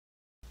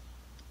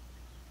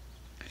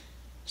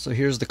So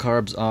here's the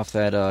carbs off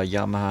that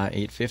Yamaha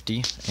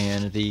 850,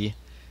 and the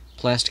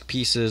plastic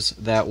pieces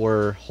that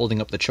were holding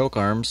up the choke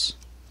arms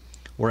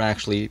were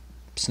actually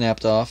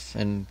snapped off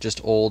and just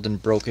old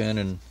and broken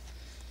and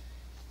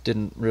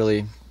didn't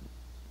really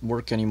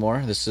work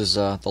anymore. This is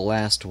the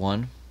last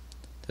one.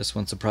 This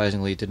one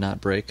surprisingly did not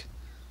break,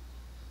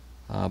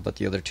 but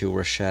the other two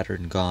were shattered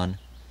and gone.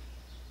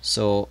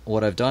 So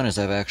what I've done is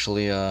I've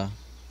actually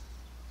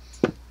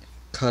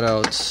cut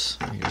out,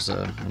 here's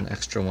an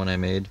extra one I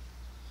made.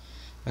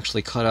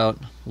 Actually cut out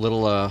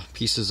little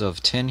pieces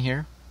of tin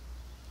here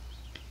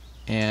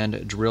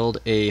and drilled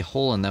a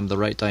hole in them the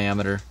right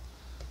diameter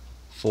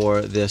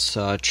for this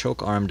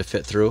choke arm to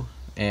fit through,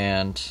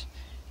 and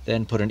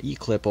then put an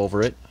E-clip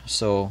over it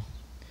so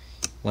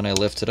when I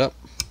lift it up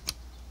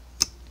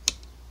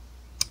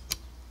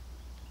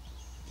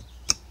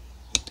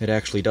it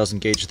actually does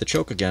engage the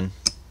choke again.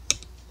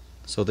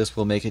 So this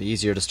will make it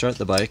easier to start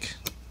the bike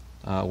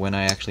when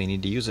I actually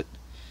need to use it.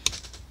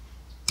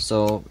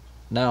 So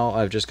now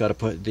I've just got to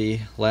put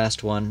the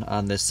last one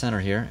on this center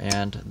here,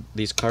 and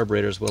these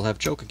carburetors will have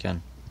choke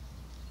again.